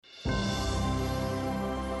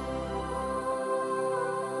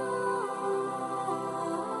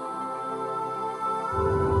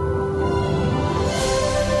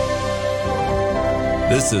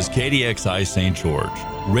This is KDXI St. George,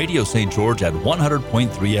 Radio St. George at 100.3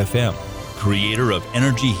 FM. Creator of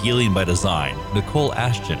Energy Healing by Design, Nicole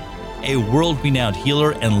Ashton, a world-renowned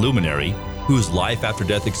healer and luminary whose life after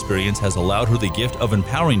death experience has allowed her the gift of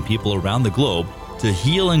empowering people around the globe to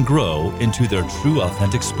heal and grow into their true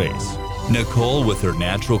authentic space. Nicole, with her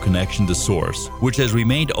natural connection to Source, which has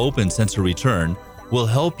remained open since her return, will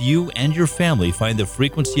help you and your family find the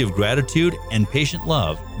frequency of gratitude and patient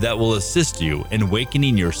love that will assist you in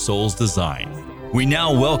awakening your soul's design. We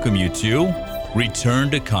now welcome you to Return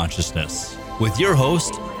to Consciousness with your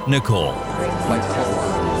host, Nicole.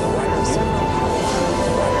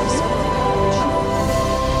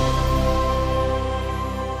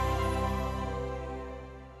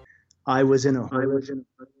 I was in a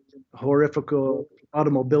horrific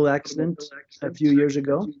automobile accident a few years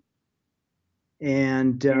ago,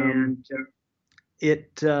 and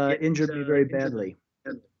it injured me very badly.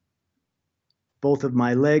 Both of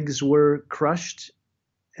my legs were crushed,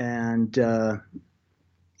 and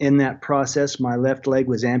in that process, my left leg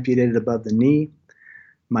was amputated above the knee.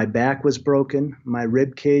 My back was broken. My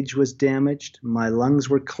rib cage was damaged. My lungs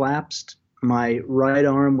were collapsed. My right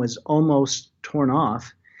arm was almost torn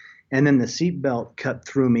off. And then the seat belt cut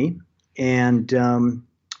through me and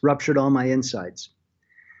ruptured all my insides.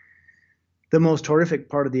 The most horrific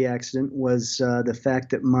part of the accident was the fact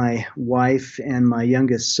that my wife and my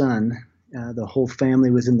youngest son, the whole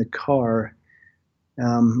family was in the car.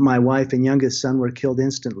 My wife and youngest son were killed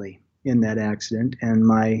instantly in that accident, and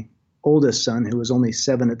my oldest son, who was only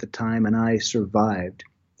 7 at the time, and I survived.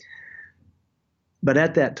 But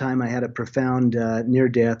at that time, I had a profound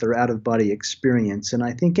near-death or out-of-body experience, and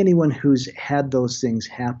I think anyone who's had those things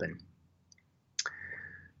happen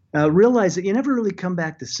realize that you never really come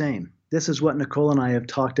back the same. This is what Nicole and I have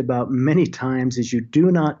talked about many times, is you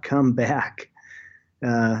do not come back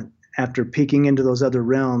after peeking into those other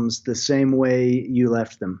realms the same way you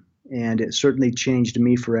left them. And it certainly changed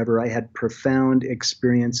me forever. I had profound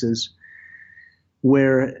experiences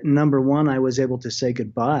where, number one, I was able to say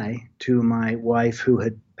goodbye to my wife who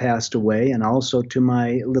had passed away, and also to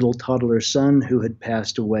my little toddler son who had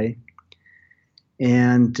passed away.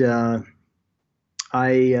 And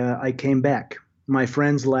I came back. My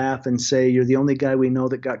friends laugh and say, "You're the only guy we know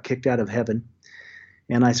that got kicked out of heaven."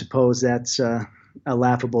 And I suppose that's a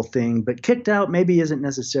laughable thing, but kicked out maybe isn't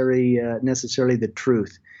necessarily the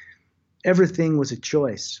truth. Everything was a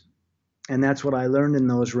choice. And that's what I learned in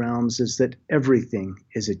those realms, is that everything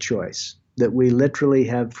is a choice, that we literally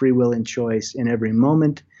have free will and choice in every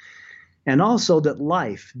moment. And also that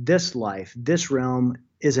this realm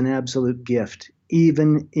is an absolute gift,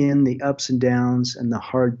 even in the ups and downs and the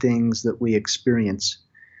hard things that we experience.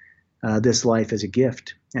 This life is a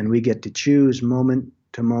gift, and we get to choose moment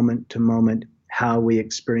to moment to moment how we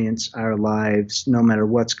experience our lives, no matter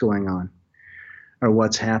what's going on or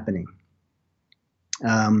what's happening.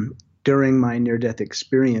 During my near-death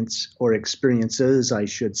experience, or experiences, I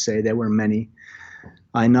should say, there were many,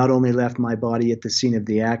 I not only left my body at the scene of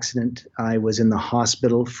the accident, I was in the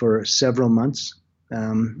hospital for several months,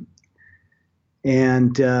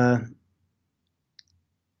 and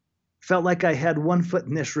felt like I had one foot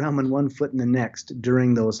in this realm and one foot in the next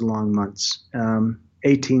during those long months.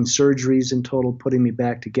 18 surgeries in total, putting me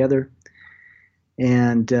back together.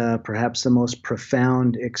 And perhaps the most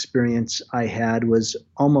profound experience I had was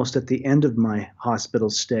almost at the end of my hospital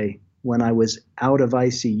stay. When I was out of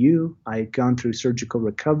ICU, I had gone through surgical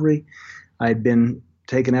recovery. I'd been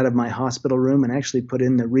taken out of my hospital room and actually put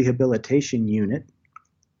in the rehabilitation unit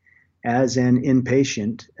as an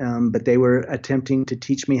inpatient. But they were attempting to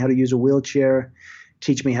teach me how to use a wheelchair,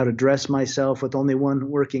 teach me how to dress myself with only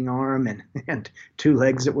one working arm and 2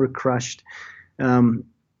 legs that were crushed.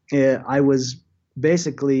 I was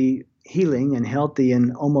basically healing and healthy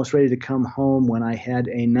and almost ready to come home when I had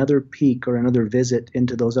another peek or another visit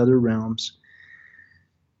into those other realms,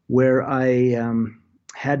 where I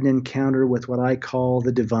had an encounter with what I call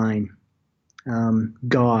the divine,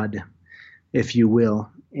 God, if you will.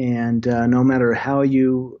 And no matter how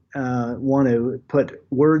you want to put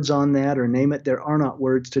words on that or name it, there are not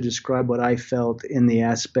words to describe what I felt in the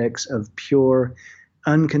aspects of pure,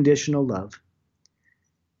 unconditional love,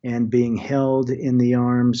 and being held in the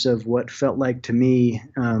arms of what felt like to me,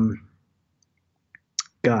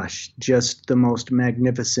 just the most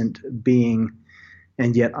magnificent being.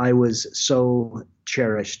 And yet I was so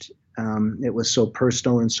cherished. It was so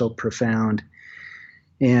personal and so profound.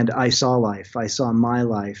 And I saw life. I saw my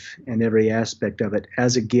life and every aspect of it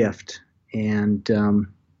as a gift, and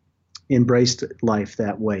embraced life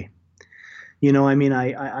that way. You know, I mean,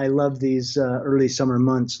 I love these early summer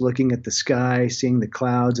months, looking at the sky, seeing the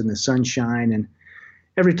clouds and the sunshine,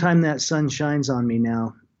 every time that sun shines on me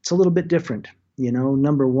now, it's a little bit different.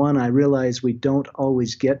 Number one, I realize we don't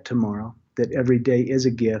always get tomorrow, that every day is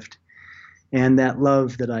a gift. And that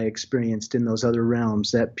love that I experienced in those other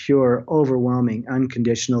realms, that pure, overwhelming,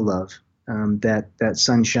 unconditional love, that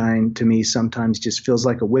sunshine to me sometimes just feels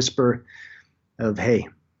like a whisper of, hey,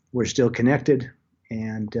 we're still connected,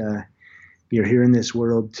 and you're here in this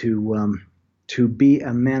world to be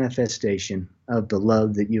a manifestation of the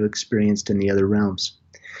love that you experienced in the other realms.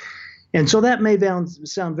 And so that may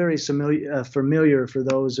sound very familiar for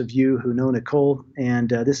those of you who know Nicole, and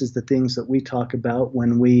this is the things that we talk about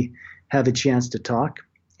when we have a chance to talk.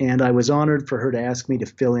 And I was honored for her to ask me to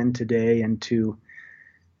fill in today and to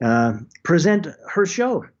present her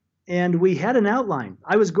show. And we had an outline.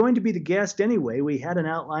 I was going to be the guest anyway. We had an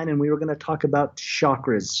outline, and we were going to talk about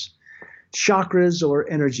chakras or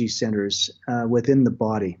energy centers within the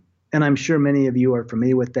body. And I'm sure many of you are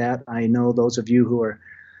familiar with that. I know those of you who are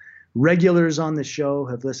regulars on the show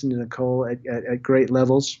have listened to Nicole at great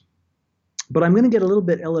levels. But I'm going to get a little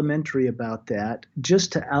bit elementary about that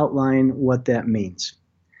just to outline what that means.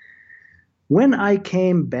 When I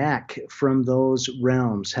came back from those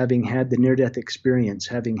realms, having had the near-death experience,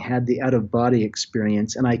 having had the out-of-body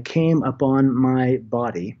experience, and I came upon my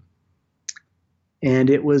body, and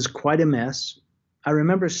it was quite a mess. I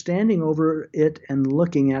remember standing over it and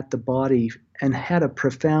looking at the body and had a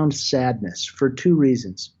profound sadness for two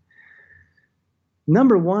reasons.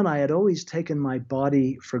 Number one, I had always taken my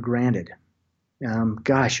body for granted.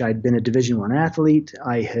 I'd been a Division I athlete.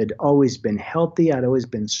 I had always been healthy. I'd always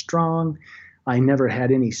been strong. I never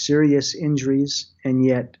had any serious injuries, and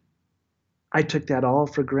yet I took that all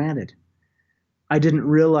for granted. I didn't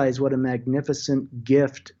realize what a magnificent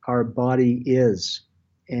gift our body is.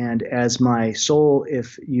 And as my soul,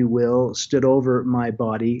 if you will, stood over my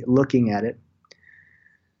body looking at it,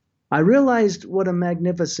 I realized what a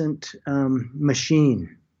magnificent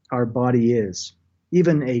machine our body is.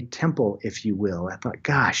 Even a temple, if you will. I thought,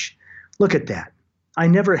 gosh, look at that. I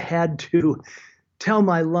never had to tell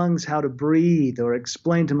my lungs how to breathe or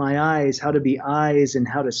explain to my eyes how to be eyes and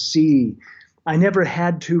how to see. I never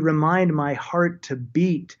had to remind my heart to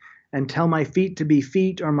beat and tell my feet to be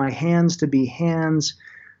feet or my hands to be hands.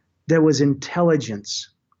 There was intelligence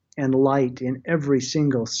and light in every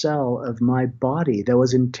single cell of my body. There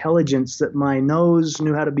was intelligence that my nose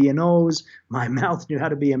knew how to be a nose, my mouth knew how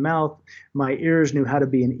to be a mouth, my ears knew how to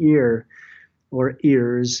be an ear or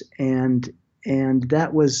ears, and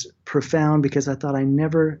that was profound because I thought I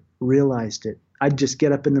never realized it. I'd just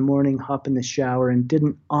get up in the morning, hop in the shower, and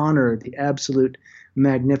didn't honor the absolute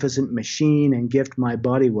magnificent machine and gift my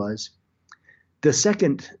body was. The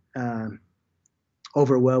second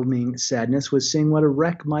overwhelming sadness was seeing what a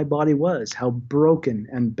wreck my body was, how broken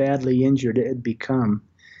and badly injured it had become,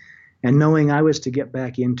 and knowing I was to get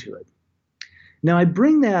back into it. Now, I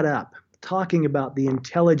bring that up, talking about the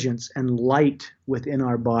intelligence and light within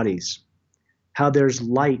our bodies, how there's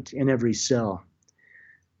light in every cell.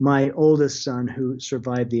 My oldest son, who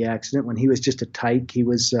survived the accident when he was just a tyke, he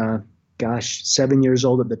was, 7 years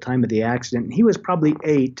old at the time of the accident. He was probably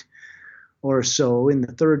 8 or so in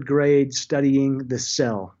the 3rd grade studying the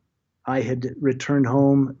cell. I had returned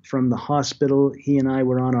home from the hospital. He and I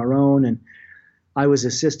were on our own, and I was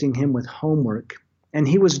assisting him with homework. And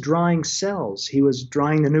he was drawing cells. He was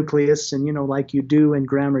drawing the nucleus, and like you do in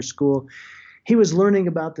grammar school, he was learning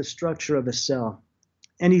about the structure of a cell.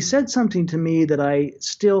 And he said something to me that I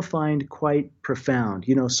still find quite profound.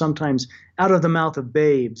 Sometimes out of the mouth of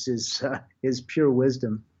babes is pure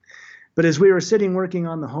wisdom. But as we were sitting working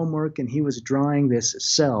on the homework and he was drawing this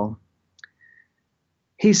cell,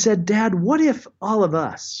 he said, "Dad, what if all of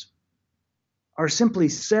us are simply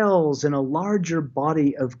cells in a larger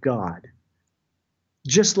body of God,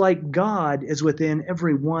 just like God is within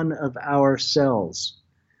every one of our cells?"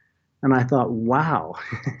 And I thought, wow,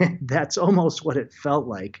 that's almost what it felt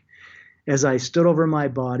like as I stood over my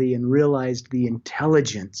body and realized the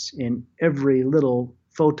intelligence in every little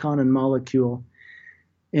photon and molecule,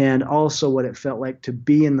 and also what it felt like to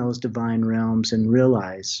be in those divine realms and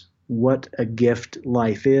realize what a gift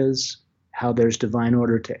life is, how there's divine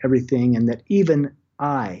order to everything, and that even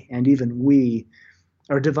I and even we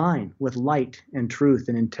are divine with light and truth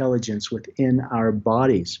and intelligence within our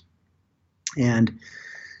bodies. And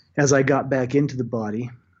as I got back into the body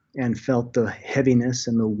and felt the heaviness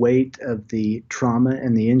and the weight of the trauma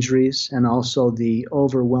and the injuries, and also the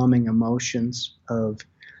overwhelming emotions of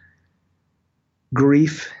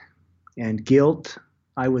grief and guilt.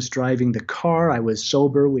 I was driving the car. I was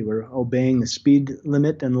sober. We were obeying the speed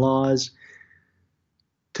limit and laws.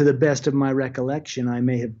 To the best of my recollection, I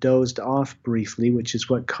may have dozed off briefly, which is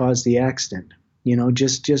what caused the accident.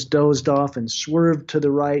 just dozed off and swerved to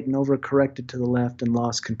the right and overcorrected to the left and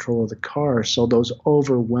lost control of the car. So those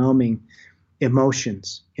overwhelming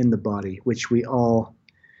emotions in the body, which we all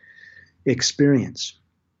experience.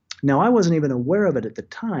 Now, I wasn't even aware of it at the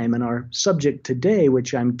time, and our subject today,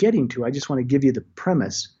 which I'm getting to, I just want to give you the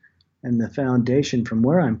premise and the foundation from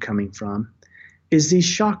where I'm coming from, is these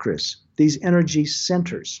chakras, these energy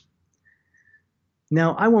centers.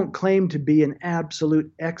 Now, I won't claim to be an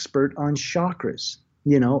absolute expert on chakras.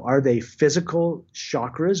 Are they physical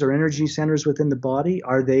chakras or energy centers within the body?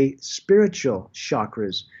 Are they spiritual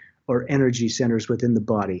chakras or energy centers within the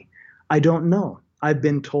body? I don't know. I've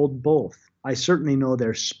been told both. I certainly know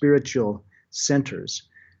they're spiritual centers.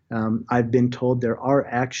 I've been told there are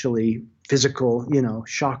actually physical,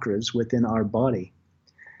 chakras within our body.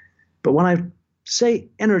 But when I say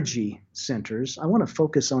energy centers, I want to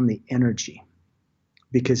focus on the energy,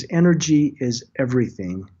 because energy is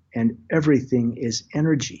everything, and everything is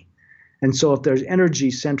energy. And so if there's energy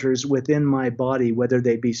centers within my body, whether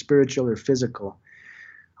they be spiritual or physical,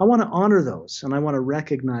 I want to honor those, and I want to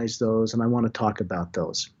recognize those, and I want to talk about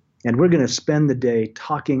those. And we're going to spend the day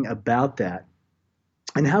talking about that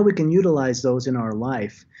and how we can utilize those in our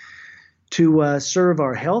life to serve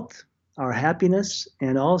our health, our happiness,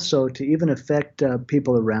 and also to even affect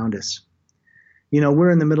people around us.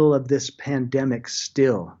 We're in the middle of this pandemic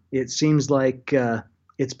still. It seems like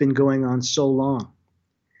it's been going on so long.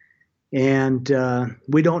 And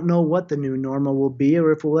we don't know what the new normal will be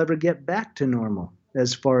or if we'll ever get back to normal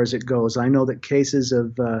as far as it goes. I know that cases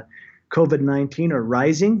of COVID-19 are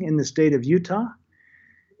rising in the state of Utah.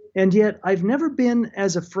 And yet I've never been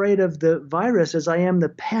as afraid of the virus as I am the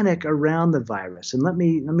panic around the virus. And let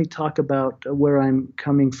me talk about where I'm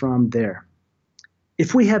coming from there.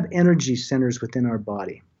 If we have energy centers within our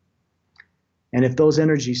body, and if those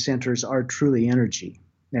energy centers are truly energy,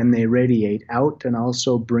 and they radiate out and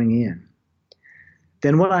also bring in,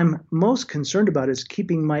 then what I'm most concerned about is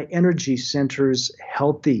keeping my energy centers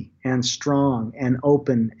healthy and strong and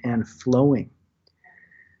open and flowing.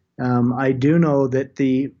 I do know that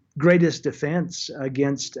the greatest defense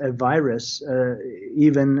against a virus,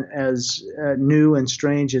 even as new and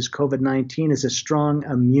strange as COVID-19, is a strong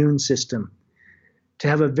immune system. To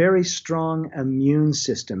have a very strong immune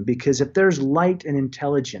system, because if there's light and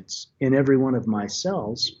intelligence in every one of my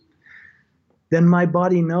cells, then my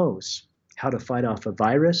body knows how to fight off a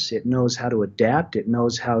virus. It knows how to adapt. It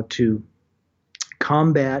knows how to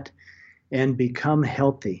combat and become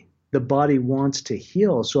healthy. The body wants to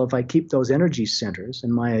heal. So if I keep those energy centers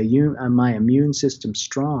and my immune system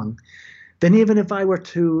strong, then even if I were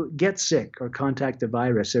to get sick or contact the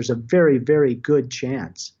virus, there's a very, very good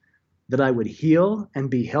chance that I would heal and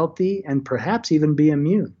be healthy and perhaps even be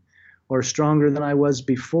immune or stronger than I was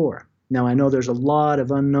before. Now, I know there's a lot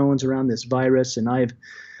of unknowns around this virus, and I've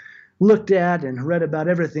looked at and read about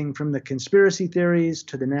everything from the conspiracy theories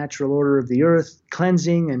to the natural order of the earth,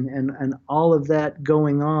 cleansing and all of that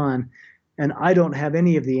going on. And I don't have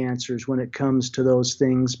any of the answers when it comes to those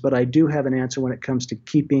things, but I do have an answer when it comes to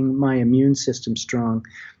keeping my immune system strong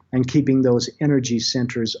and keeping those energy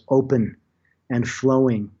centers open and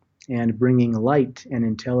flowing and bringing light and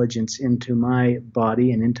intelligence into my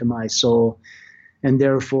body and into my soul, and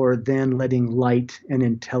therefore then letting light and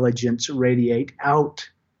intelligence radiate out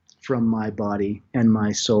from my body and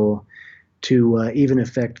my soul to even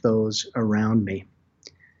affect those around me.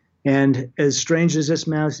 And as strange as this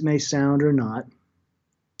may sound or not,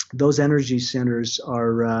 those energy centers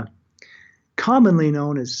are commonly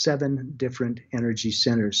known as 7 different energy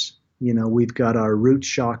centers. We've got our root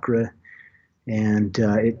chakra, and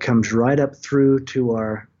it comes right up through to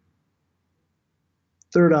our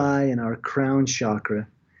third eye and our crown chakra.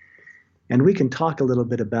 And we can talk a little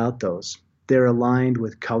bit about those. They're aligned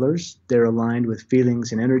with colors. They're aligned with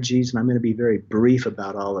feelings and energies. And I'm going to be very brief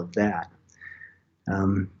about all of that.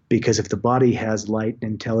 Because if the body has light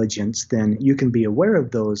and intelligence, then you can be aware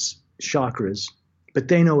of those chakras, but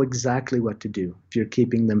they know exactly what to do if you're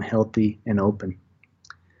keeping them healthy and open.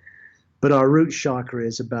 But our root chakra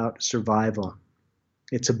is about survival.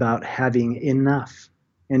 It's about having enough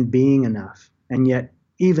and being enough. And yet,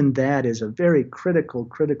 even that is a very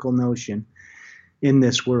critical notion in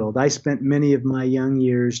this world. I spent many of my young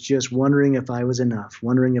years just wondering if I was enough,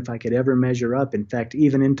 wondering if I could ever measure up. In fact,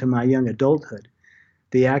 even into my young adulthood.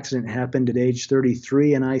 The accident happened at age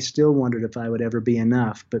 33, and I still wondered if I would ever be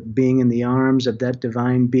enough. But being in the arms of that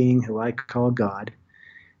divine being who I call God,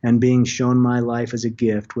 and being shown my life as a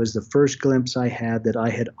gift, was the first glimpse I had that I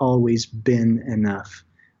had always been enough.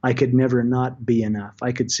 I could never not be enough.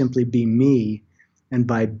 I could simply be me, and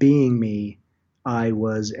by being me, I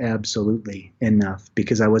was absolutely enough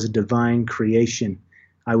because I was a divine creation.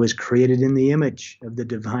 I was created in the image of the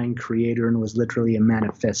divine creator and was literally a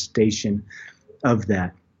manifestation of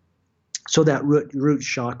that. So that root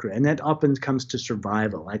chakra, and that often comes to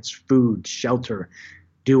survival. It's food, shelter.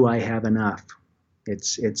 Do I have enough?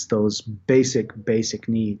 It's those basic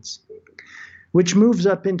needs, which moves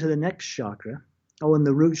up into the next chakra. Oh, and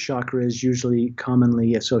the root chakra is usually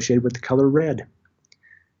commonly associated with the color red.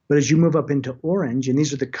 But as you move up into orange, and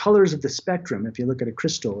these are the colors of the spectrum, if you look at a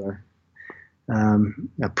crystal or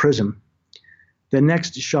a prism, the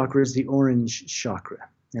next chakra is the orange chakra,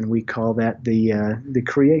 and we call that the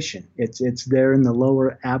creation. It's there in the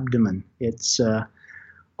lower abdomen. It's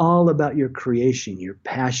all about your creation, your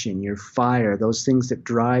passion, your fire, those things that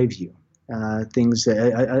drive you, things,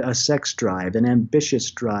 a sex drive, an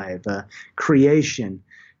ambitious drive, creation,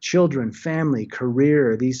 children, family,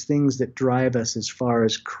 career, these things that drive us as far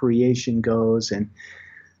as creation goes. And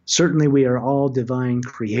certainly we are all divine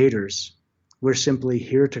creators. We're simply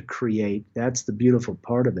here to create. That's the beautiful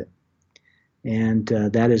part of it. And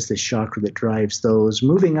that is the chakra that drives those.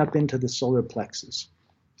 Moving up into the solar plexus,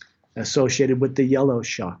 associated with the yellow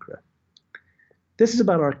chakra. This is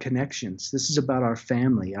about our connections. This is about our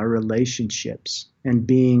family, our relationships, and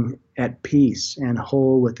being at peace and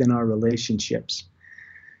whole within our relationships.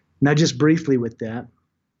 Now, just briefly with that,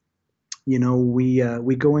 you know, we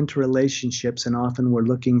go into relationships and often we're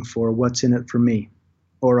looking for what's in it for me.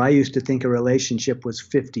 Or I used to think a relationship was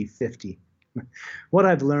 50-50. What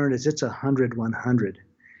I've learned is it's 100-100.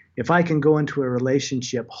 If I can go into a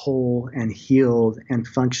relationship whole and healed and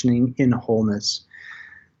functioning in wholeness,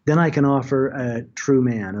 then I can offer a true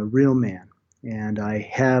man, a real man. And I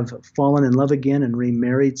have fallen in love again and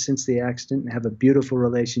remarried since the accident and have a beautiful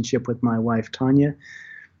relationship with my wife, Tanya.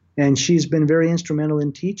 And she's been very instrumental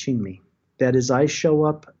in teaching me that as I show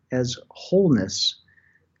up as wholeness,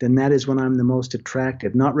 then that is when I'm the most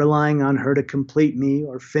attractive, not relying on her to complete me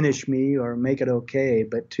or finish me or make it okay,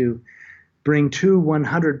 but to bring two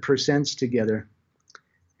 100% together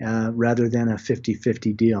rather than a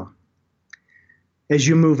 50-50 deal. As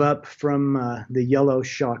you move up from the yellow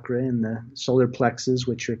chakra and the solar plexus,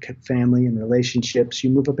 which are family and relationships, you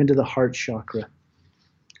move up into the heart chakra,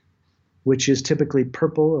 which is typically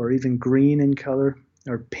purple or even green in color,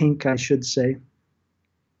 or pink, I should say.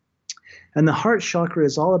 And the heart chakra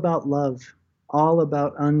is all about love, all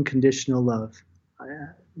about unconditional love.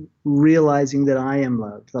 Realizing that I am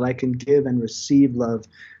loved, that I can give and receive love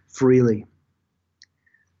freely.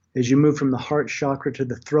 As you move from the heart chakra to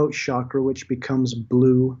the throat chakra, which becomes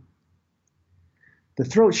blue, the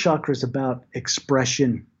throat chakra is about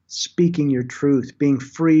expression, speaking your truth, being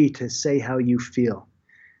free to say how you feel,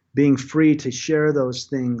 being free to share those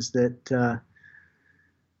things that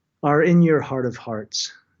are in your heart of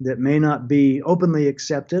hearts, that may not be openly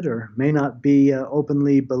accepted or may not be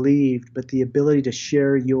openly believed, but the ability to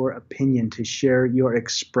share your opinion, to share your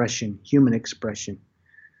expression, human expression.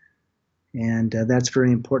 And that's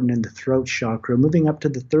very important in the throat chakra. Moving up to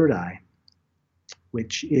the third eye,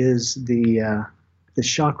 which is the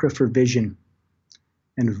chakra for vision.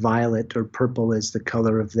 And violet or purple is the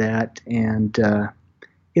color of that. And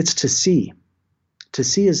it's to see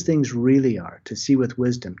as things really are, to see with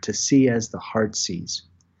wisdom, to see as the heart sees,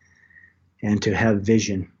 and to have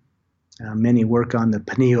vision. Many work on the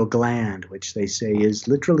pineal gland, which they say is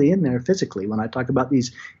literally in there physically. When I talk about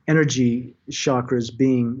these energy chakras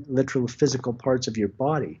being literal physical parts of your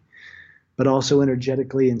body, but also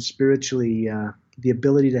energetically and spiritually, the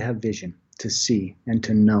ability to have vision, to see and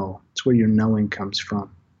to know. It's where your knowing comes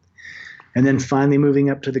from. And then finally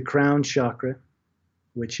moving up to the crown chakra,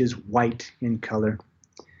 which is white in color.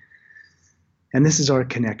 And this is our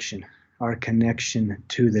connection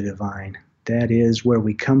to the divine. That is where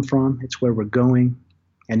we come from. It's where we're going.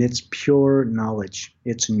 And it's pure knowledge.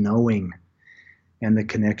 It's knowing and the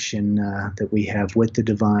connection that we have with the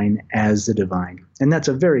divine as the divine. And that's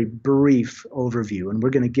a very brief overview. And we're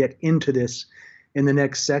going to get into this in the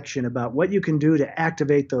next section about what you can do to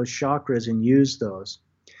activate those chakras and use those.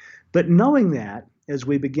 But knowing that, as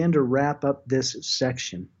we begin to wrap up this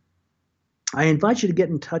section, I invite you to get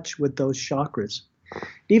in touch with those chakras.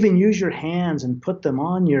 Even use your hands and put them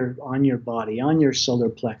on your body, on your solar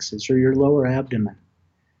plexus or your lower abdomen.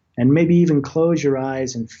 And maybe even close your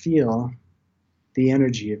eyes and feel the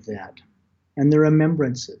energy of that and the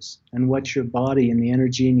remembrances and what your body and the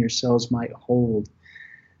energy in your cells might hold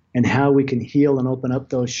and how we can heal and open up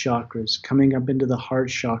those chakras, coming up into the heart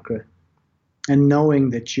chakra and knowing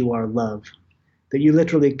that you are love, that you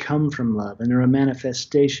literally come from love and are a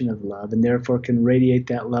manifestation of love and therefore can radiate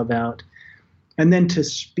that love out. And then to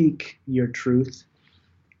speak your truth,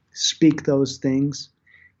 speak those things.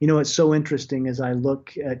 It's so interesting as I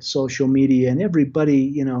look at social media, and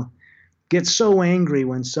everybody, gets so angry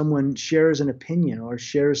when someone shares an opinion or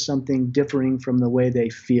shares something differing from the way they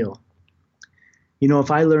feel.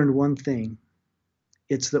 If I learned one thing,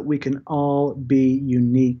 it's that we can all be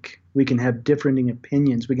unique. We can have differing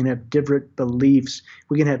opinions. We can have different beliefs.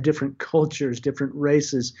 We can have different cultures, different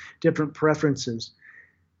races, different preferences,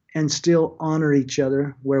 and still honor each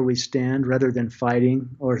other where we stand rather than fighting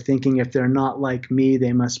or thinking if they're not like me,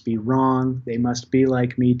 they must be wrong. They must be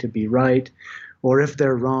like me to be right. Or if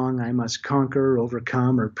they're wrong, I must conquer,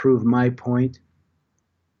 overcome, or prove my point.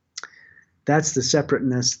 That's the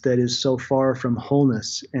separateness that is so far from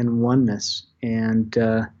wholeness and oneness. And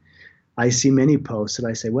I see many posts that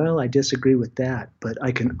I say, well, I disagree with that, but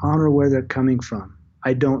I can honor where they're coming from.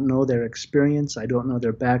 I don't know their experience. I don't know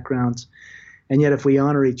their backgrounds. And yet if we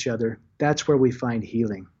honor each other, that's where we find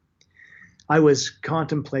healing. I was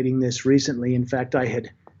contemplating this recently. In fact, I had,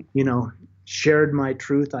 shared my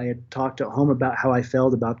truth. I had talked at home about how I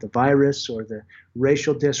felt about the virus or the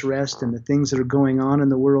racial disrest and the things that are going on in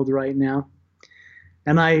the world right now.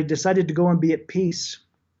 And I decided to go and be at peace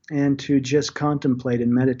and to just contemplate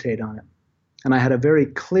and meditate on it. And I had a very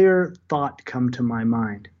clear thought come to my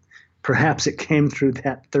mind. Perhaps it came through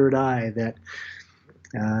that third eye, that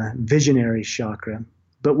visionary chakra.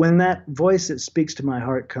 But when that voice that speaks to my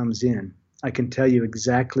heart comes in, I can tell you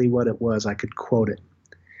exactly what it was. I could quote it.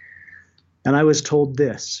 And I was told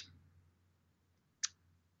this.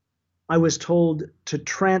 I was told to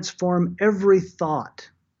transform every thought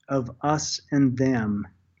of us and them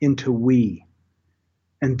into we.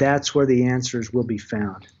 And that's where the answers will be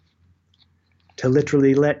found. To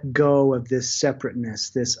literally let go of this separateness,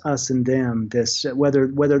 this us and them, this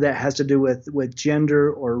whether that has to do with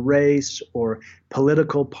gender or race or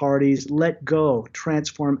political parties, let go,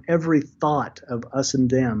 transform every thought of us and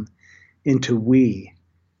them into we.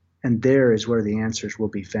 And there is where the answers will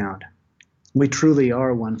be found. We truly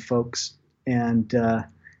are one, folks, and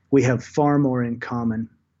we have far more in common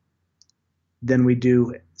than we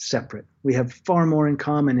do separate. We have far more in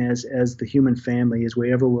common as the human family as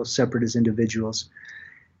we ever will separate as individuals.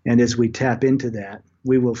 And as we tap into that,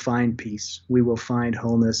 we will find peace, we will find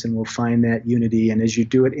wholeness, and we'll find that unity. And as you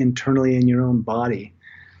do it internally in your own body,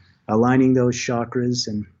 aligning those chakras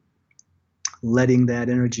and letting that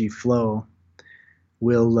energy flow,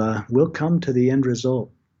 we'll come to the end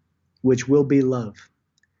result, which will be love.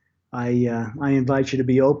 I invite you to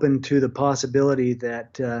be open to the possibility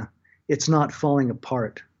that it's not falling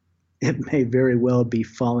apart. It may very well be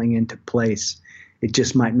falling into place. It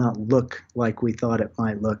just might not look like we thought it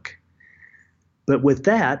might look. But with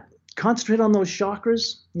that, concentrate on those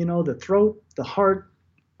chakras, the throat, the heart,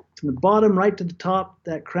 from the bottom right to the top,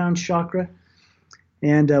 that crown chakra.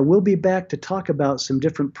 And we'll be back to talk about some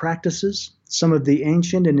different practices, some of the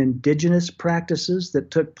ancient and indigenous practices that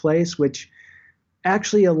took place, which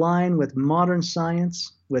actually align with modern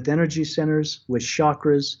science, with energy centers, with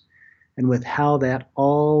chakras, and with how that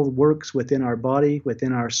all works within our body,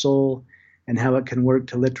 within our soul, and how it can work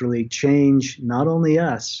to literally change not only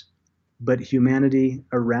us, but humanity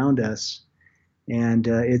around us. And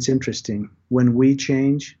it's interesting. When we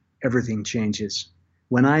change, everything changes.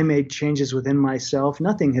 When I made changes within myself,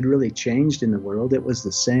 nothing had really changed in the world. It was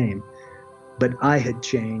the same. But I had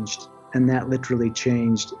changed, and that literally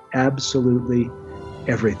changed absolutely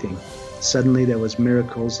everything. Suddenly there was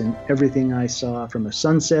miracles in everything I saw, from a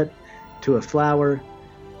sunset to a flower,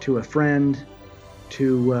 to a friend,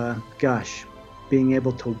 to, being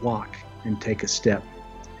able to walk and take a step.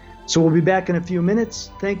 So we'll be back in a few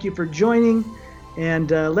minutes. Thank you for joining.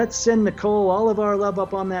 And let's send Nicole all of our love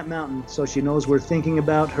up on that mountain so she knows we're thinking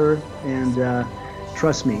about her. And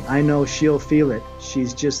trust me, I know she'll feel it.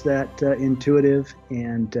 She's just that intuitive.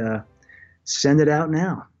 And send it out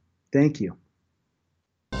now. Thank you.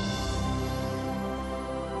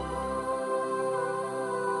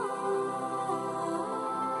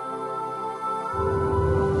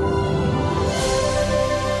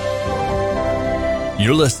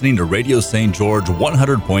 You're listening to Radio St. George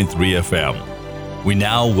 100.3 FM. We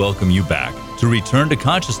now welcome you back to Return to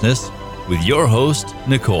Consciousness with your host,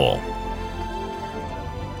 Nicole.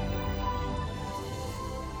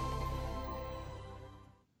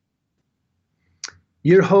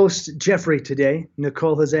 Your host, Jeffrey, today.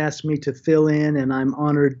 Nicole has asked me to fill in, and I'm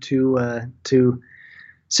honored to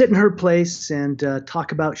sit in her place and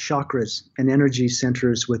talk about chakras and energy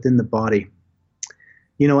centers within the body.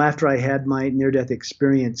 After I had my near-death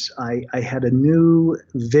experience, I had a new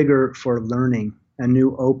vigor for learning, a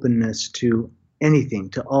new openness to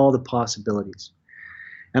anything, to all the possibilities.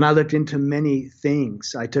 And I looked into many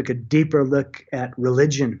things. I took a deeper look at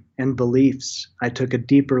religion and beliefs. I took a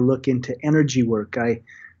deeper look into energy work. I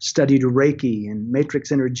studied Reiki and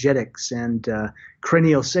matrix energetics and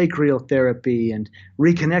craniosacral therapy and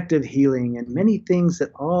reconnective healing and many things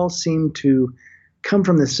that all seemed to come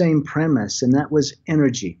from the same premise, and that was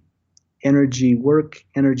energy work,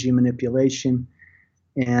 energy manipulation,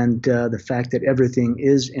 and the fact that everything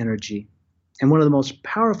is energy. And one of the most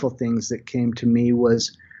powerful things that came to me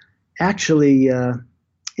was actually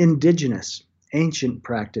indigenous, ancient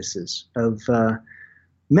practices of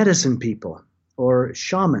medicine people or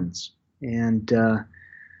shamans and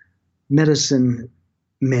medicine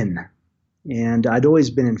men. And I'd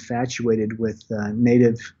always been infatuated with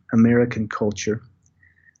Native American culture.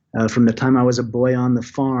 From the time I was a boy on the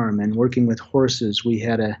farm and working with horses, we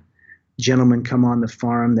had a gentleman come on the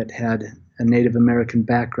farm that had a Native American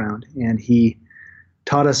background, and he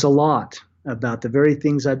taught us a lot about the very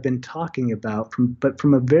things I've been talking about, but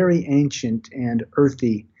from a very ancient and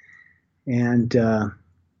earthy and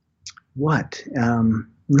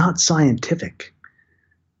not scientific,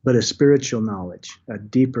 but a spiritual knowledge, a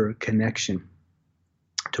deeper connection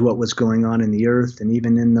to what was going on in the earth and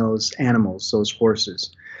even in those animals, those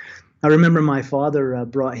horses. I remember my father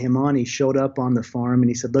brought him on. He showed up on the farm and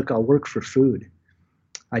he said, "Look, I'll work for food.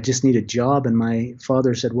 I just need a job." And my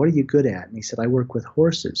father said, "What are you good at?" And he said, "I work with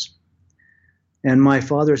horses." And my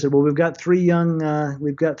father said, "Well, we've got three young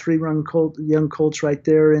colts right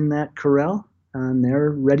there in that corral, and they're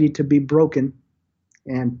ready to be broken."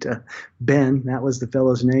 And Ben, that was the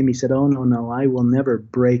fellow's name, he said, "Oh, no, I will never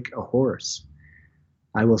break a horse.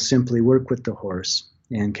 I will simply work with the horse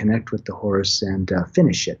and connect with the horse and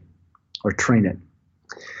finish it or train it."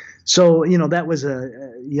 So, that was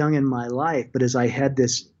young in my life, but as I had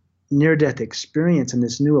this near-death experience and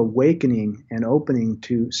this new awakening and opening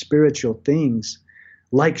to spiritual things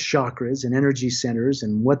like chakras and energy centers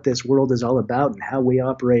and what this world is all about and how we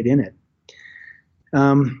operate in it,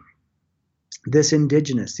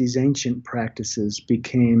 these ancient practices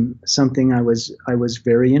became something I was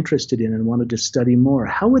very interested in and wanted to study more.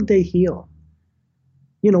 How would they heal?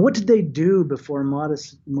 What did they do before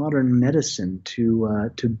modern medicine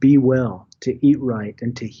to be well, to eat right,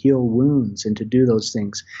 and to heal wounds and to do those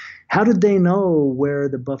things? How did they know where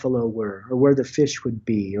the buffalo were or where the fish would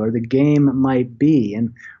be or the game might be?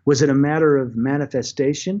 And was it a matter of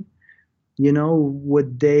manifestation?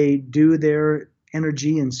 Would they do their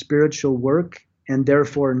energy and spiritual work and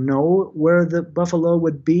therefore know where the buffalo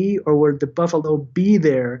would be, or would the buffalo be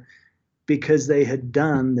there because they had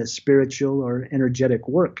done the spiritual or energetic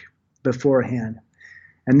work beforehand?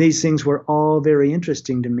 And these things were all very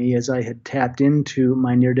interesting to me as I had tapped into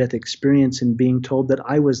my near-death experience and being told that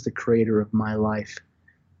I was the creator of my life,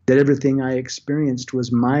 that everything I experienced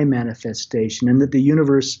was my manifestation, and that the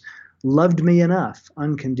universe loved me enough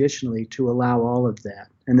unconditionally to allow all of that,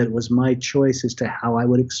 and that it was my choice as to how I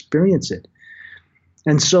would experience it.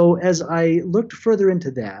 And so as I looked further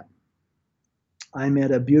into that, I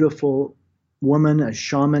met a beautiful woman, a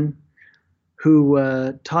shaman, who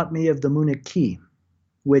taught me of the Muniki,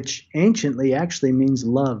 which anciently actually means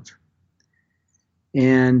love.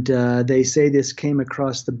 And they say this came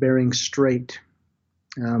across the Bering Strait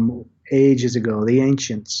ages ago. The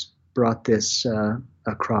ancients brought this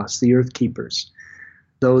across, the Earth Keepers,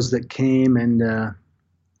 those that came and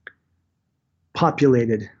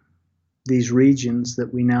populated these regions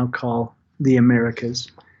that we now call the Americas.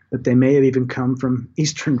 But they may have even come from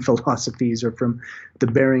Eastern philosophies or from the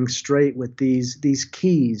Bering Strait with these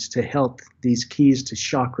keys to health, these keys to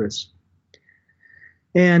chakras.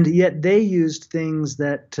 And yet they used things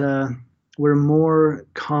that were more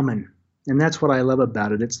common. And that's what I love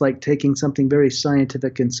about it. It's like taking something very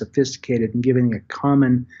scientific and sophisticated and giving it a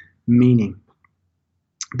common meaning.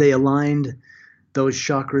 They aligned those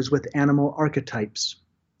chakras with animal archetypes.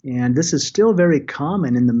 And this is still very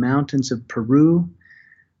common in the mountains of Peru,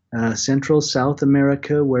 Central South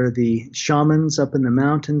America, where the shamans up in the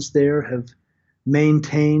mountains there have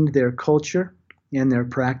maintained their culture and their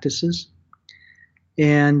practices.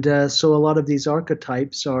 And so a lot of these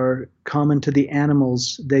archetypes are common to the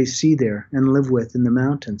animals they see there and live with in the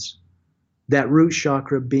mountains. That root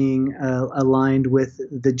chakra being aligned with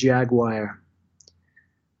the jaguar,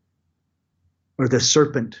 or the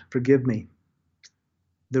serpent, forgive me.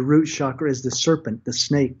 The root chakra is the serpent, the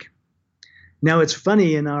snake. Now, it's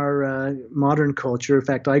funny in our modern culture. In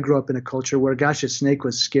fact, I grew up in a culture where, gosh, a snake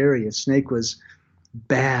was scary. A snake was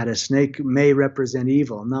bad. A snake may represent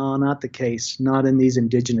evil. No, not the case. Not in these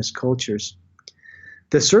indigenous cultures.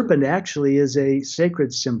 The serpent actually is a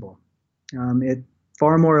sacred symbol. It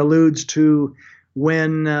far more alludes to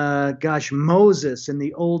when, Moses in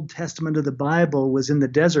the Old Testament of the Bible was in the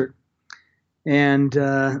desert, and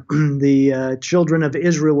the children of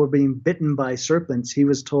Israel were being bitten by serpents, he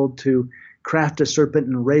was told to craft a serpent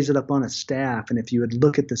and raise it up on a staff, and if you would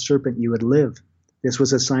look at the serpent, you would live. This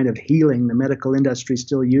was a sign of healing. The medical industry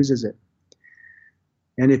still uses it.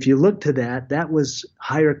 And if you look to that, that was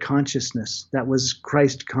higher consciousness. That was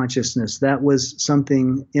Christ consciousness. That was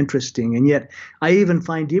something interesting. And yet I even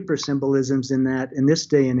find deeper symbolisms in that in this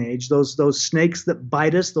day and age. Those snakes that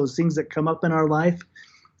bite us, those things that come up in our life,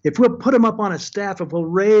 if we'll put them up on a staff, if we'll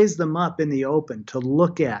raise them up in the open to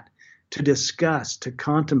look at, to discuss, to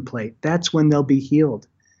contemplate, that's when they'll be healed.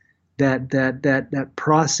 That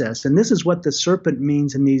process. And this is what the serpent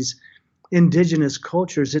means in these indigenous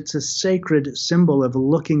cultures. It's a sacred symbol of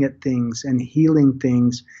looking at things and healing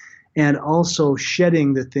things, and also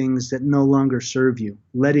shedding the things that no longer serve you,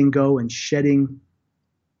 letting go and shedding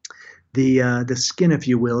the skin, if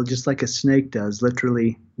you will, just like a snake does,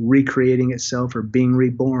 literally recreating itself or being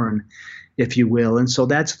reborn, if you will. And so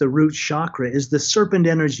that's the root chakra, is the serpent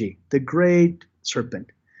energy, the great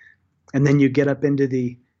serpent. And then you get up into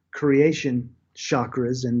the creation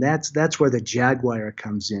chakras, and that's where the jaguar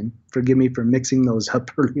comes in. Forgive me for mixing those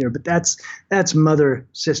up earlier, but that's mother,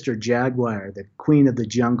 sister jaguar, the queen of the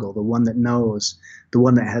jungle, the one that knows, the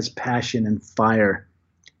one that has passion and fire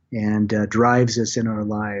and drives us in our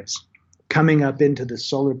lives. Coming up into the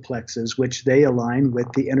solar plexus, which they align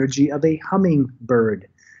with the energy of a hummingbird.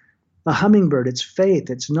 A hummingbird, it's faith,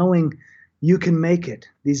 it's knowing you can make it.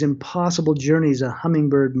 These impossible journeys a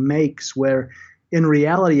hummingbird makes, where in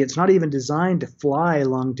reality, it's not even designed to fly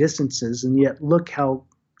long distances, and yet look how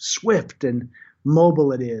swift and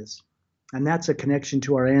mobile it is. And that's a connection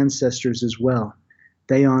to our ancestors as well.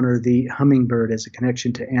 They honor the hummingbird as a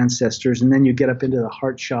connection to ancestors. And then you get up into the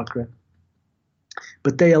heart chakra.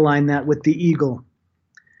 But they align that with the eagle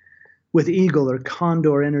or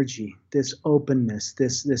condor energy, this openness,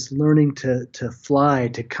 this learning to fly,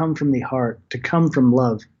 to come from the heart, to come from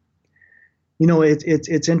love. You know,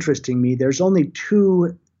 it's interesting me. There's only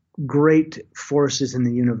two great forces in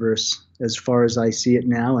the universe as far as I see it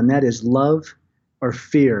now, and that is love or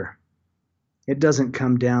fear. It doesn't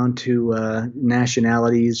come down to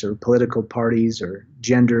nationalities or political parties or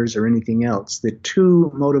genders or anything else. The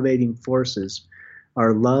two motivating forces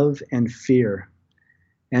are love and fear.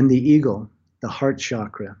 And the eagle, the heart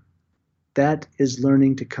chakra, that is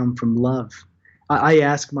learning to come from love. I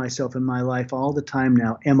ask myself in my life all the time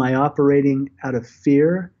now, am I operating out of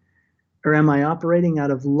fear or am I operating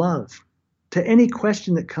out of love? To any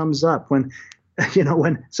question that comes up when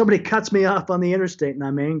somebody cuts me off on the interstate and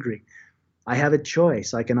I'm angry, I have a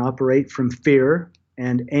choice. I can operate from fear,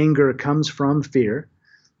 and anger comes from fear,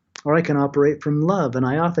 or I can operate from love. And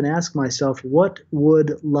I often ask myself, what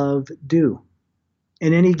would love do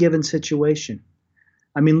in any given situation?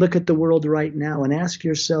 I mean, look at the world right now and ask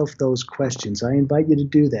yourself those questions. I invite you to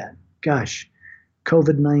do that. Gosh,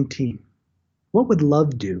 COVID-19, what would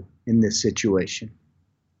love do in this situation?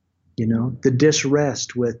 You know, the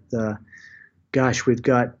disrest with, we've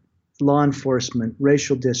got law enforcement,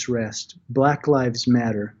 racial disrest, Black Lives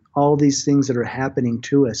Matter, all these things that are happening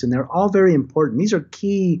to us, and they're all very important. These are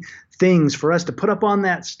key things for us to put up on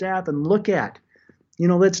that staff and look at. You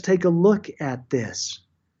know, let's take a look at this.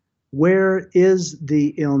 Where is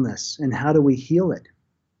the illness and how do we heal it?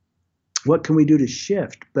 What can we do to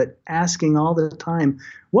shift? But asking all the time,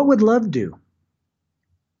 what would love do?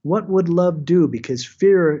 What would love do? Because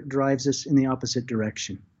fear drives us in the opposite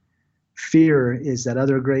direction. Fear is that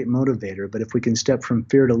other great motivator, but if we can step from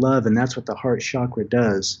fear to love, and that's what the heart chakra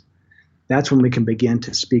does, that's when we can begin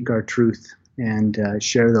to speak our truth and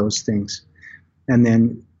share those things. And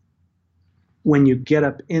then when you get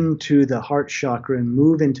up into the heart chakra and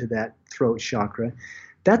move into that throat chakra,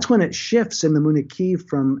 that's when it shifts in the Muniki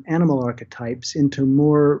from animal archetypes into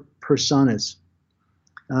more personas.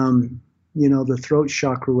 The throat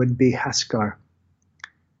chakra would be Haskar.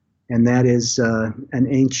 And that is an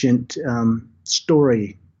ancient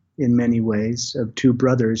story in many ways of two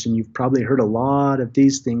brothers. And you've probably heard a lot of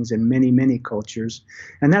these things in many, many cultures.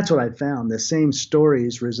 And that's what I found. The same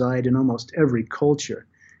stories reside in almost every culture,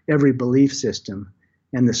 every belief system.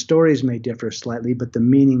 And the stories may differ slightly, but the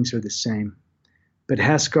meanings are the same. But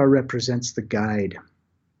Haskar represents the guide,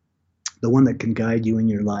 the one that can guide you in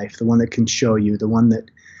your life, the one that can show you, the one that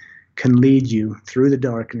can lead you through the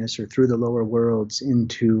darkness or through the lower worlds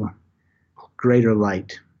into greater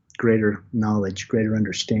light, greater knowledge, greater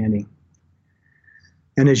understanding.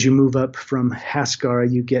 And as you move up from Haskar,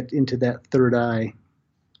 you get into that third eye,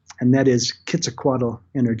 and that is Quetzalcoatl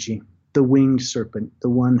energy, the winged serpent, the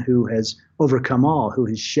one who has overcome all, who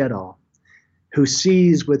has shed all. who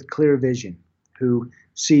sees with clear vision, who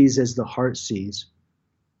sees as the heart sees.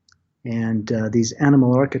 And these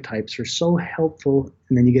animal archetypes are so helpful.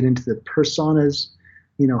 And then you get into the personas,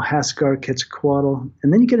 Haskar, Quetzalcoatl,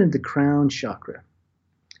 and then you get into the crown chakra.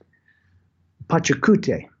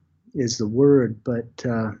 Pachacute is the word, but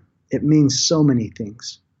it means so many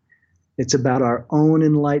things. It's about our own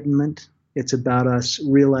enlightenment. It's about us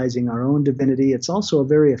realizing our own divinity. It's also a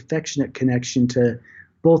very affectionate connection to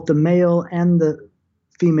both the male and the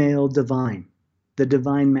female divine, the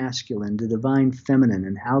divine masculine, the divine feminine,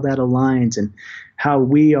 and how that aligns and how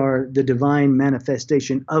we are the divine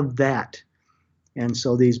manifestation of that. And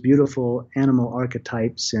so these beautiful animal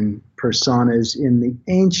archetypes and personas in the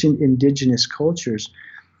ancient indigenous cultures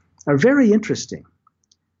are very interesting.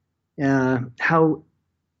 How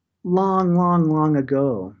long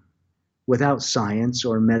ago, without science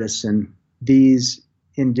or medicine, these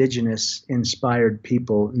indigenous inspired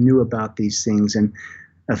people knew about these things and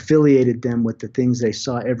affiliated them with the things they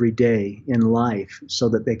saw every day in life so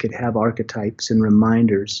that they could have archetypes and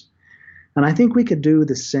reminders. And I think we could do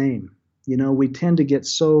the same. We tend to get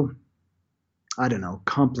so,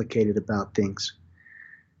 complicated about things.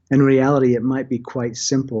 In reality, it might be quite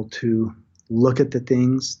simple to look at the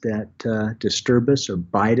things that disturb us or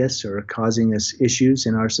bite us or are causing us issues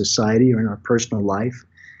in our society or in our personal life,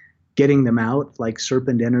 getting them out like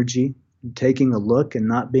serpent energy, taking a look and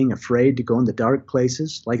not being afraid to go in the dark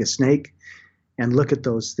places like a snake and look at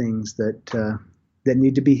those things that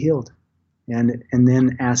need to be healed. And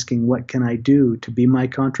then asking, what can I do to be my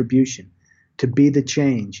contribution, to be the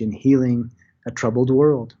change in healing a troubled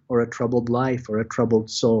world or a troubled life or a troubled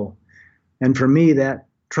soul? And for me, that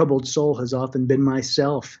troubled soul has often been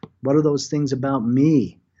myself. What are those things about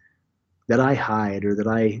me that I hide or that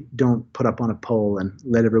I don't put up on a pole and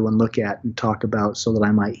let everyone look at and talk about so that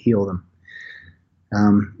I might heal them?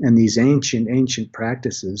 And these ancient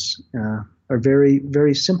practices are very,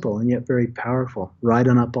 very simple and yet very powerful, right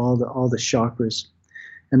on up all the chakras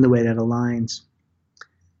and the way that aligns.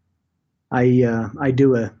 I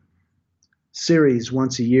do a series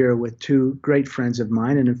once a year with two great friends of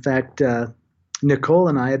mine, and in fact, Nicole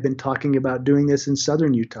and I have been talking about doing this in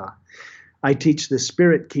southern Utah. I teach the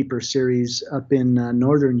Spirit Keeper series up in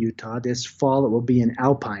northern Utah. This fall it will be in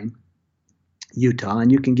Alpine, Utah,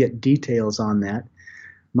 and you can get details on that.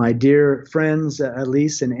 My dear friends,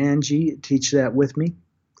 Elise and Angie, teach that with me.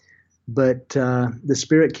 But the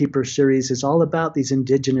Spirit Keeper series is all about these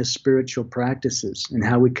indigenous spiritual practices and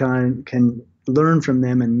how we can learn from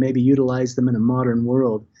them and maybe utilize them in a modern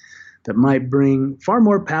world that might bring far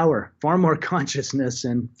more power, far more consciousness,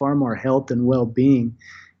 and far more health and well-being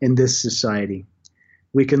in this society.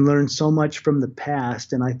 We can learn so much from the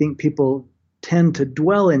past, and I think people tend to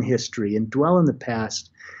dwell in history and dwell in the past.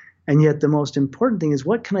 And yet the most important thing is,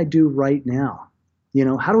 what can I do right now?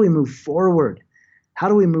 How do we move forward? How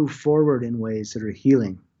do we move forward in ways that are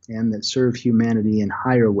healing and that serve humanity in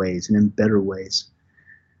higher ways and in better ways?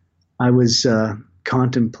 I was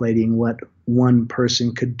contemplating what one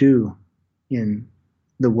person could do in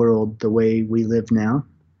the world the way we live now.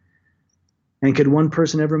 And could one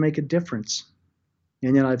person ever make a difference?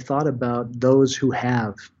 And yet I've thought about those who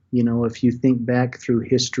have. If you think back through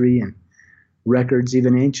history and records,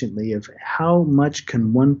 even anciently, of how much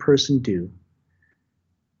can one person do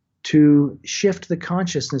to shift the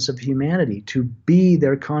consciousness of humanity, to be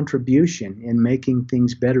their contribution in making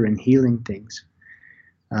things better and healing things.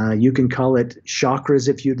 You can call it chakras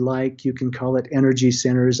if you'd like. You can call it energy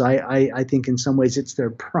centers. I think in some ways it's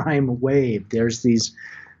their prime wave. There's these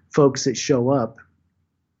folks that show up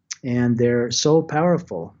and they're so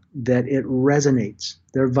powerful that it resonates.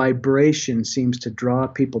 Their vibration seems to draw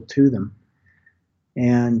people to them.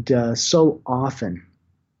 And so often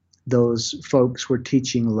those folks were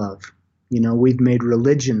teaching love. We've made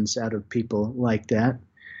religions out of people like that.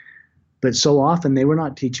 But so often they were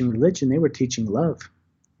not teaching religion, they were teaching love.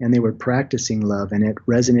 And they were practicing love, and it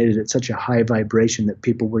resonated at such a high vibration that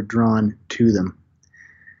people were drawn to them.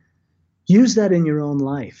 Use that in your own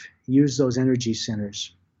life. Use those energy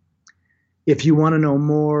centers. If you want to know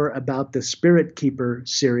more about the Spirit Keeper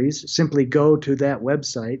series, simply go to that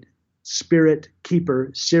website,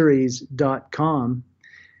 spiritkeeperseries.com.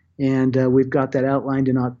 And we've got that outlined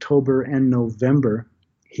in October and November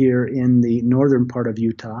here in the northern part of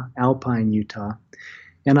Utah, Alpine, Utah.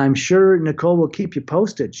 And I'm sure Nicole will keep you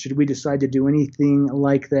posted should we decide to do anything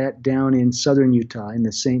like that down in southern Utah in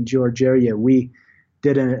the St. George area. We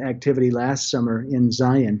did an activity last summer in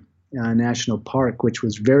Zion National Park, which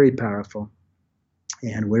was very powerful.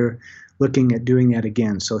 And we're looking at doing that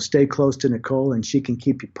again. So stay close to Nicole and she can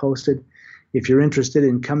keep you posted. If you're interested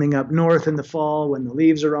in coming up north in the fall when the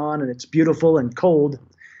leaves are on and it's beautiful and cold,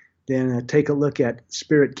 then take a look at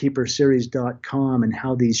spiritkeeperseries.com and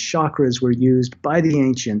how these chakras were used by the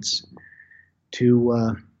ancients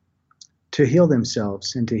to heal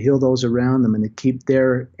themselves and to heal those around them and to keep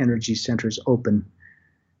their energy centers open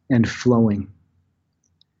and flowing.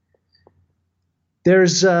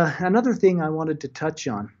 There's another thing I wanted to touch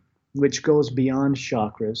on, which goes beyond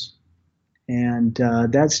chakras, and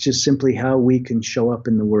that's just simply how we can show up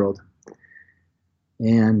in the world.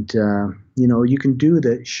 And, you can do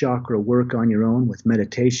the chakra work on your own with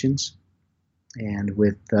meditations and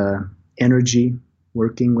with energy,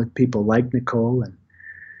 working with people like Nicole and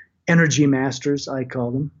energy masters, I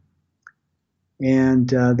call them. And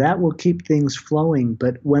that will keep things flowing.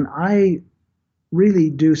 But when I really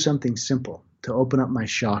do something simple to open up my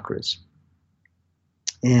chakras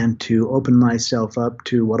and to open myself up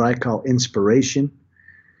to what I call inspiration,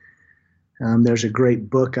 there's a great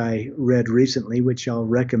book I read recently, which I'll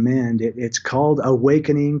recommend. It's called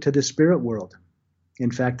Awakening to the Spirit World. In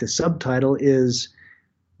fact, the subtitle is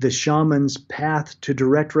The Shaman's Path to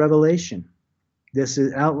Direct Revelation. This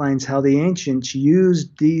outlines how the ancients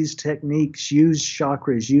used these techniques, used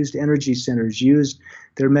chakras, used energy centers, used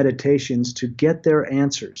their meditations to get their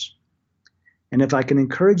answers. And if I can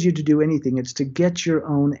encourage you to do anything, it's to get your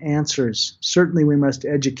own answers. Certainly we must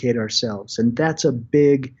educate ourselves, and that's a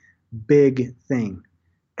big thing.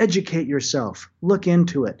 Educate yourself. Look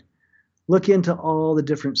into it. Look into all the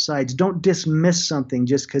different sides. Don't dismiss something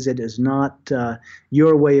just because it is not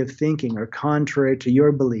your way of thinking or contrary to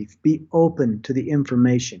your belief. Be open to the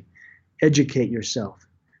information. Educate yourself.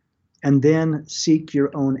 And then seek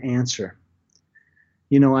your own answer.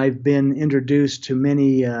 I've been introduced to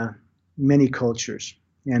many cultures,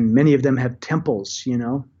 and many of them have temples,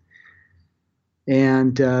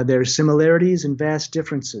 and there are similarities and vast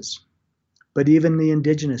differences. But even the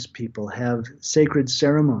indigenous people have sacred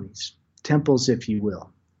ceremonies, temples, if you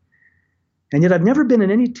will. And yet I've never been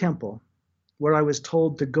in any temple where I was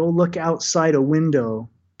told to go look outside a window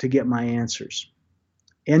to get my answers.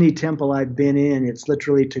 Any temple I've been in, it's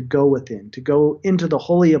literally to go within, to go into the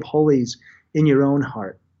Holy of Holies in your own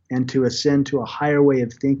heart and to ascend to a higher way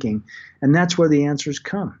of thinking. And that's where the answers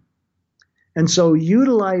come. And so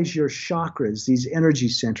utilize your chakras, these energy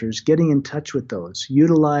centers, getting in touch with those.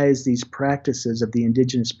 Utilize these practices of the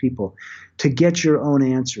indigenous people to get your own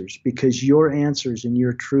answers, because your answers and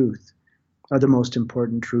your truth are the most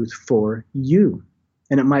important truth for you.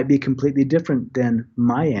 And it might be completely different than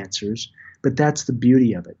my answers, but that's the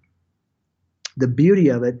beauty of it. The beauty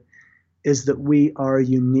of it is that we are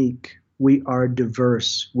unique, we are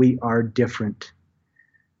diverse, we are different.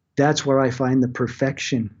 That's where I find the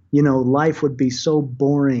perfection. Life would be so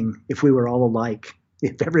boring if we were all alike,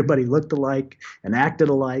 if everybody looked alike and acted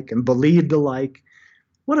alike and believed alike.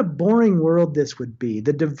 What a boring world this would be.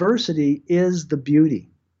 The diversity is the beauty.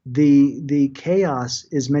 The chaos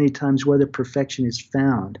is many times where the perfection is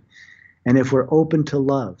found. And if we're open to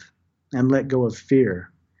love and let go of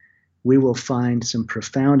fear, we will find some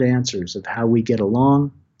profound answers of how we get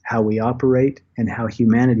along, how we operate, and how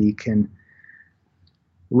humanity can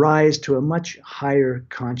rise to a much higher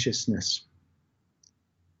consciousness.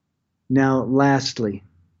 Now, lastly,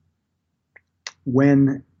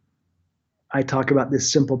 when I talk about this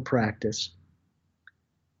simple practice,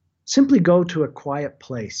 simply go to a quiet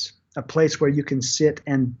place, a place where you can sit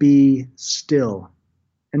and be still.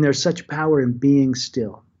 And there's such power in being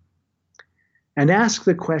still. And ask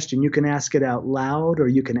the question. You can ask it out loud, or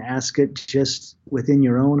you can ask it just within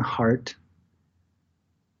your own heart.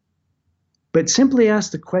 But simply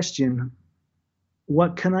ask the question,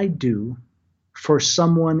 what can I do for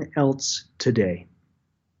someone else today?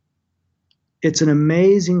 It's an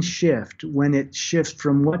amazing shift when it shifts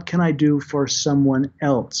from what can I do for someone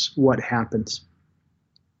else, what happens.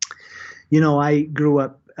 I grew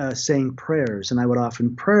up saying prayers, and I would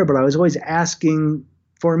often pray, but I was always asking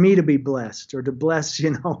for me to be blessed, or to bless,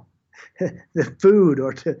 the food,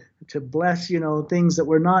 or to bless, things that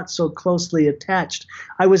were not so closely attached.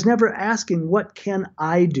 I was never asking, what can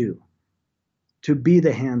I do to be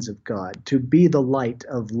the hands of God, to be the light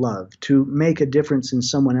of love, to make a difference in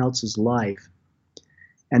someone else's life?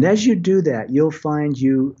 And as you do that, you'll find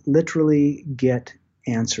you literally get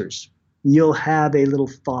answers. You'll have a little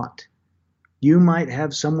thought. You might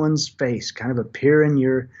have someone's face kind of appear in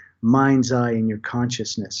your mind's eye, in your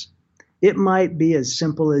consciousness. It might be as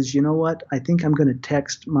simple as, I think I'm going to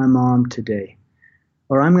text my mom today.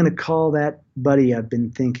 Or I'm going to call that buddy I've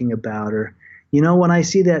been thinking about. Or, when I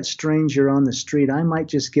see that stranger on the street, I might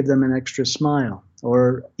just give them an extra smile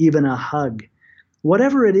or even a hug.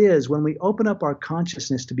 Whatever it is, when we open up our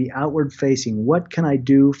consciousness to be outward facing, what can I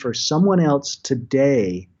do for someone else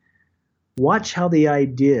today? Watch how the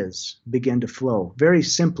ideas begin to flow very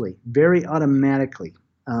simply, very automatically,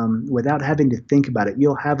 without having to think about it.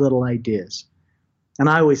 You'll have little ideas. And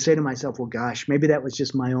I always say to myself, well, gosh, maybe that was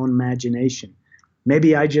just my own imagination.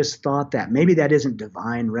 Maybe I just thought that. Maybe that isn't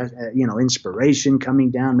divine, inspiration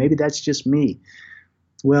coming down. Maybe that's just me.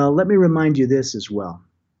 Well, let me remind you this as well.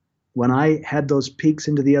 When I had those peeks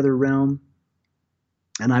into the other realm,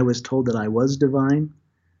 and I was told that I was divine,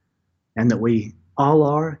 and that we all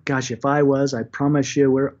are, gosh, if I was, I promise you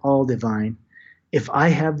we're all divine. If I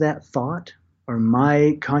have that thought, or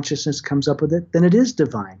my consciousness comes up with it, then it is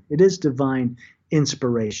divine. It is divine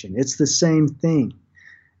inspiration. It's the same thing.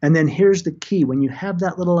 And then here's the key. When you have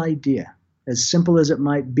that little idea, as simple as it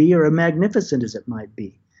might be, or as magnificent as it might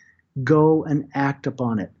be, go and act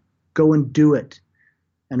upon it. Go and do it.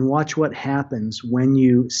 And watch what happens when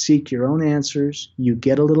you seek your own answers. You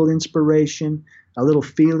get a little inspiration, a little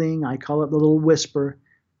feeling. I call it the little whisper.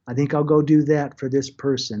 I think I'll go do that for this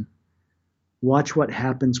person. Watch what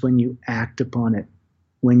happens when you act upon it,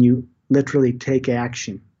 when you literally take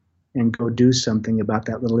action and go do something about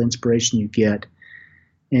that little inspiration you get.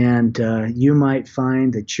 And you might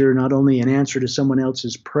find that you're not only an answer to someone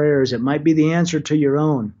else's prayers, it might be the answer to your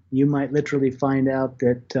own. You might literally find out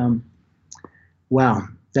that, wow,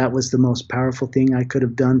 that was the most powerful thing I could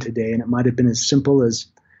have done today. And it might have been as simple as,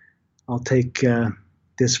 I'll take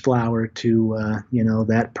this flower to,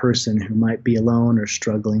 that person who might be alone or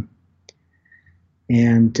struggling.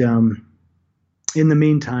 And in the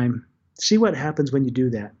meantime, see what happens when you do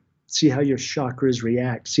that. See how your chakras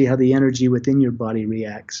react. See how the energy within your body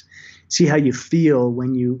reacts. See how you feel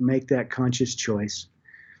when you make that conscious choice.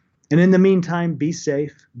 And in the meantime, be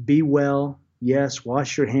safe, be well. Yes,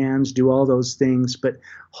 wash your hands, do all those things, but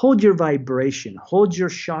hold your vibration. Hold your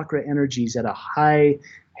chakra energies at a high,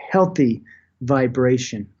 healthy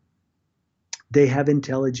vibration. They have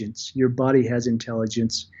intelligence. Your body has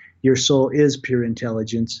intelligence. Your soul is pure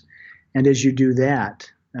intelligence. And as you do that,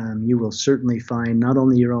 you will certainly find not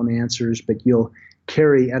only your own answers, but you'll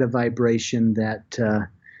carry at a vibration that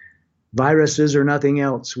viruses or nothing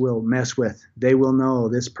else will mess with. They will know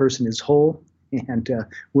this person is whole, and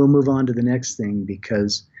we'll move on to the next thing,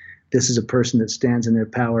 because this is a person that stands in their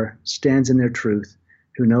power, stands in their truth,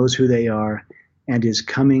 who knows who they are, and is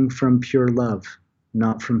coming from pure love,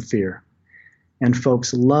 not from fear. And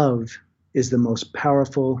folks, love is the most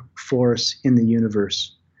powerful force in the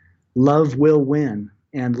universe. Love will win,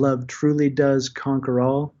 and love truly does conquer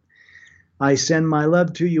all. I send my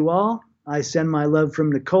love to you all. I send my love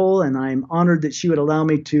from Nicole, and I'm honored that she would allow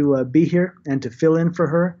me to be here and to fill in for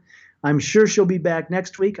her. I'm sure she'll be back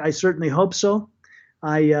next week. I certainly hope so.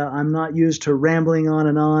 I'm not used to rambling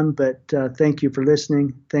on, but thank you for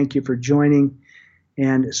listening. Thank you for joining.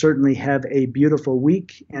 And certainly have a beautiful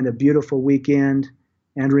week and a beautiful weekend.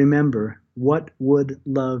 And remember, what would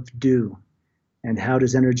love do? And how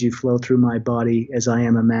does energy flow through my body as I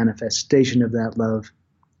am a manifestation of that love?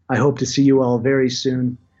 I hope to see you all very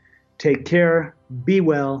soon. Take care, be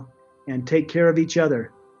well, and take care of each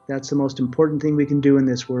other. That's the most important thing we can do in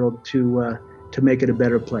this world to make it a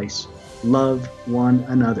better place. Love one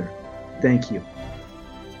another. Thank you.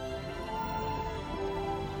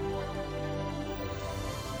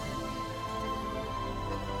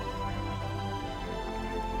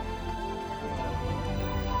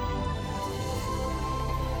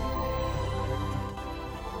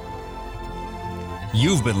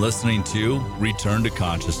 You've been listening to Return to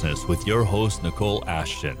Consciousness with your host, Nicole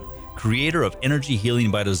Ashton, creator of Energy Healing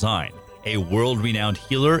by Design, a world-renowned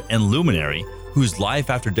healer and luminary whose life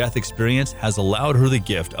after death experience has allowed her the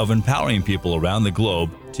gift of empowering people around the globe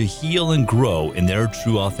to heal and grow in their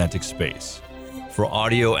true authentic space. For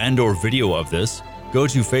audio and or video of this, go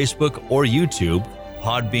to Facebook or YouTube,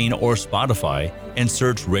 Podbean or Spotify, and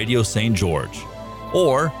search Radio St. George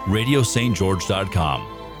or radiostgeorge.com.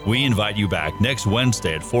 We invite you back next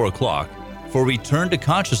Wednesday at 4 o'clock for Return to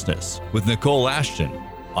Consciousness with Nicole Ashton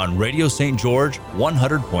on Radio St. George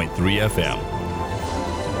 100.3 FM.